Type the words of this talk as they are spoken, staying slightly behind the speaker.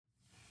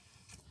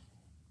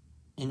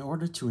In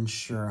order to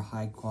ensure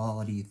high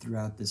quality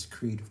throughout this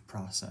creative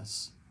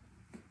process,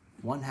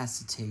 one has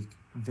to take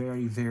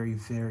very, very,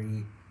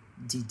 very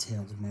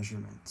detailed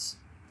measurements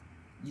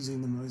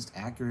using the most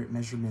accurate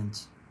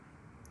measurement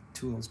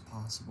tools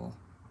possible.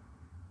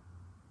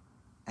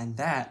 And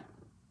that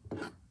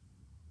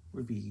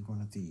would be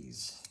one of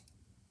these.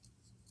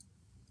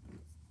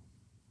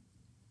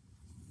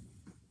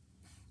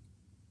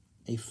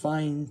 A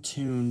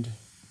fine-tuned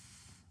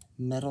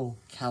metal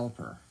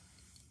caliper.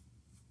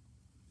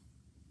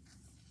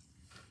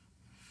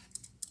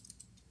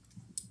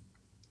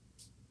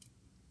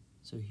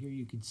 So here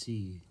you can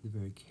see the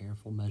very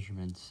careful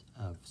measurements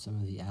of some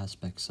of the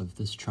aspects of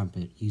this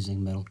trumpet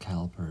using metal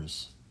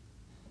calipers.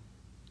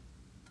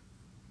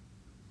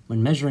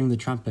 When measuring the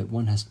trumpet,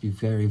 one has to be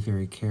very,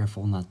 very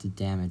careful not to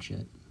damage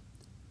it,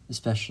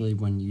 especially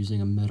when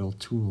using a metal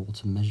tool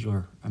to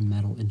measure a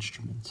metal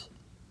instrument.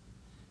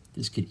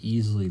 This could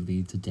easily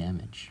lead to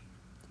damage,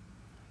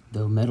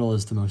 though metal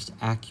is the most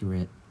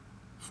accurate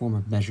form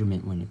of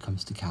measurement when it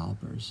comes to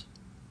calipers.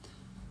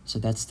 So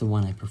that's the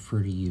one I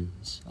prefer to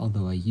use,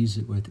 although I use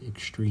it with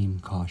extreme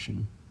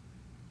caution.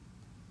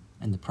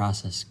 And the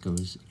process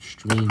goes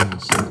extremely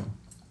slow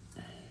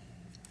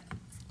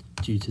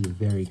due to the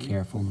very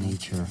careful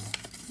nature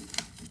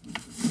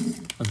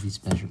of these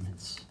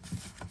measurements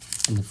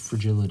and the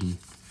fragility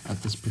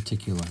of this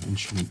particular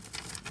instrument.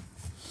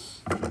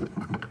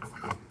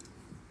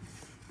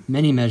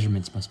 Many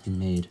measurements must be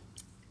made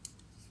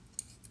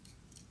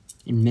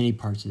in many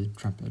parts of the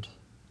trumpet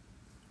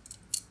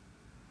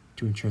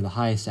to ensure the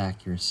highest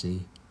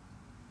accuracy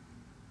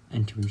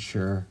and to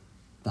ensure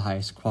the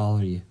highest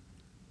quality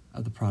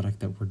of the product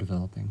that we're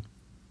developing.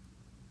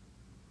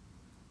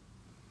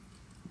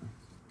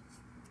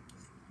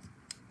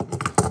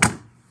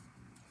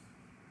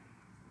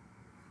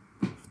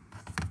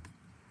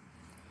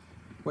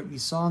 What you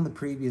saw in the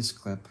previous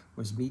clip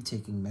was me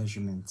taking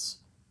measurements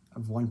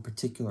of one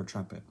particular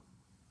trumpet.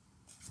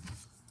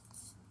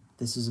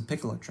 This is a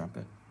piccolo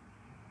trumpet.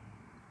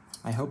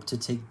 I hope to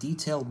take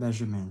detailed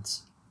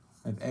measurements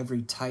of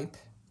every type,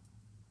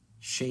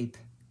 shape,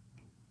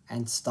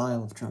 and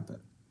style of trumpet.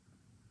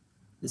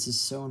 This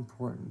is so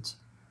important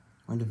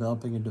when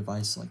developing a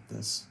device like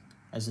this,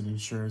 as it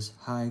ensures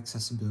high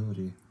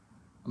accessibility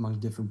among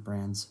different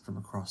brands from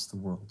across the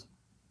world.